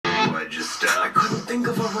I couldn't think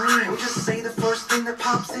of a rhyme. Just say the first thing that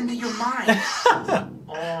pops into your mind.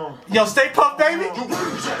 Yo, Stay Puft, baby.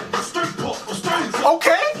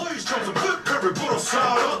 Okay.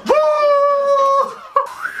 Woo!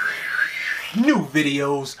 New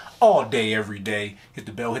videos all day, every day. Hit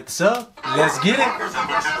the bell, hit the sub. Let's get it.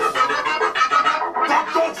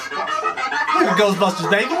 Look at Ghostbusters,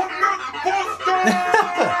 baby.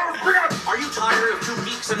 Are you tired of 2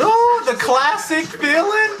 weeks and Ooh, the classic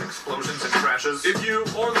feeling. explosions and crashes? If you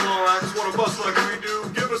or the Lorax want to bust like we do,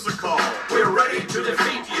 give us a call. We're ready to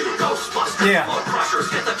defeat you. Ghostbusters, Yeah. blood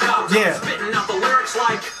crushers, hit the jobs. Yeah. Spitting out the lyrics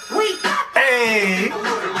like we got Hey,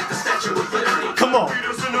 moving like the Statue of Liberty. come on. Beat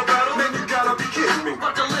us in a battle, man, you gotta be kidding me.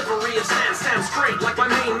 But delivery of stand straight like my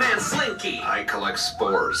main man Slinky. I collect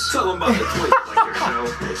spores. Tell them about the tweet. Like your show,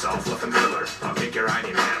 it's all fluff and filler. I'll kick your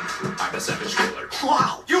ID man. I'm a savage killer.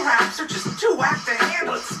 Wow, your raps are just too whack to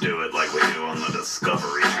handle. Let's do it like we do on the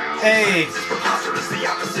Discovery Channel. Hey. It's preposterous, the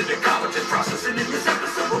opposite of collagen processing. In this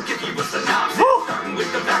episode, we'll give you a synopsis. Woo. Starting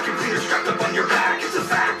with the vacuum cleaner strapped up on your back. It's a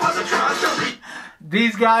fact, positron, don't read.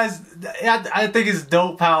 These guys, I think it's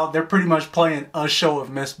dope how they're pretty much playing a show of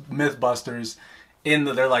Mythbusters.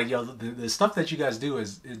 They're like, yo, the stuff that you guys do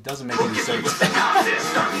it doesn't make any sense.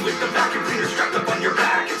 Starting with the vacuum cleaner strapped up on your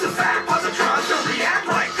back. It's a fact, positron, don't react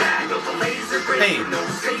like that. Built a laser grid, Hey. no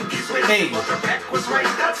safety switch. Hey. But the back was right,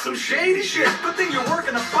 that's some shady shit. Good thing you work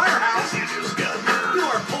in a firehouse. You just got nerve. You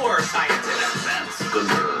are poor, scientist. That's the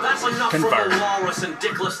nerve. That's enough Confirmed. from the walrus and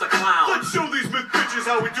Dickless the clown. Let's show these myth bitches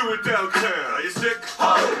how we do it downtown. Are you sick?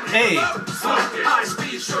 Hey. High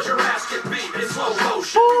speed shows your ass get beat in slow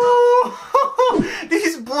motion. Ooh.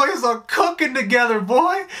 These boys are cooking together,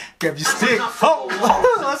 boy. Grab your stick. Oh,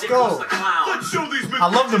 let's go. Let's show these myth I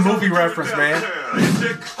love the bitches how movie we do it reference, man. downtown. Are you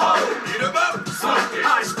sick? Eat 'em up.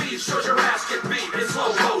 High speed shows your ass get beat in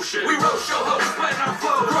slow motion. We roast your host when our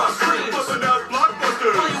flow cross screens. Busting out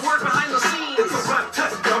blockbusters. While you work behind the scenes. It's a rap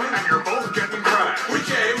test, dummy, and you're both getting crashed. We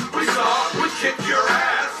came, we saw, we kicked your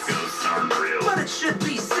ass. Ghosts aren't real. But it should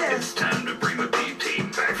be said. It's time to bring the B-team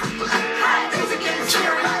back from the dead. Things are getting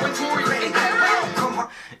scary when Tori ain't that well. Come on.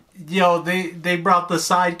 Yo, they brought the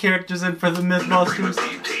side characters in for the Mythbusters.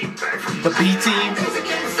 B-team back from The B team. Things are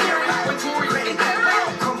getting scary when Tori ain't that well.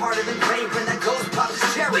 Come harder than rain when that ghost pops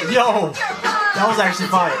his cherry. Yo, that was actually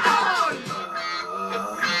fire.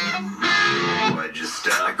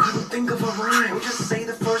 I couldn't think of a rhyme. Just say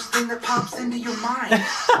the first thing that pops into your mind.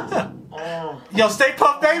 Yo, Stay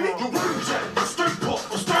Puft, baby.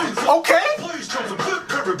 Okay. Woo!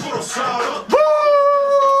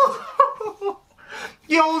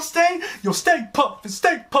 Stay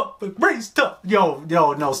Puft, raised up. Yo,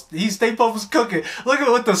 no, Stay Puft was cooking. Look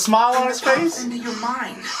at with the smile on his face. Into your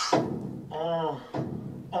mind.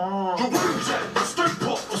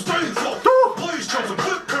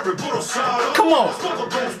 Come on.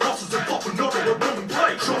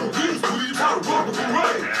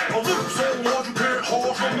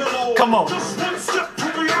 Come on.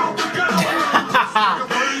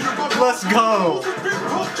 Let's go.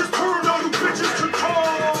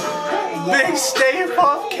 Big Stay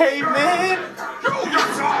Puft came in.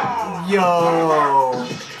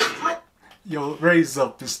 Yo, raise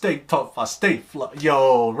up the Stay Puft. I stay fluff.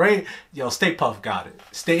 Yo, Stay Puft got it.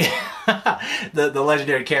 The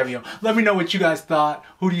legendary cameo. Let me know what you guys thought.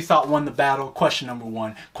 Who do you thought won the battle? Question number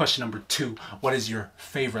 1. Question number 2. What is your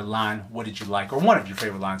favorite line? What did you like? Or one of your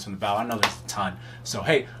favorite lines from the battle? I know there's a ton. So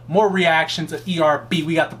hey, more reactions of ERB.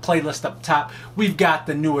 We got the playlist up top. We've got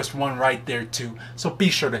the newest one right there too. So be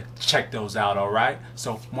sure to check those out, alright?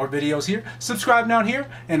 So more videos here. Subscribe down here.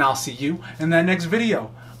 And I'll see you in that next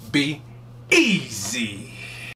video. Be easy.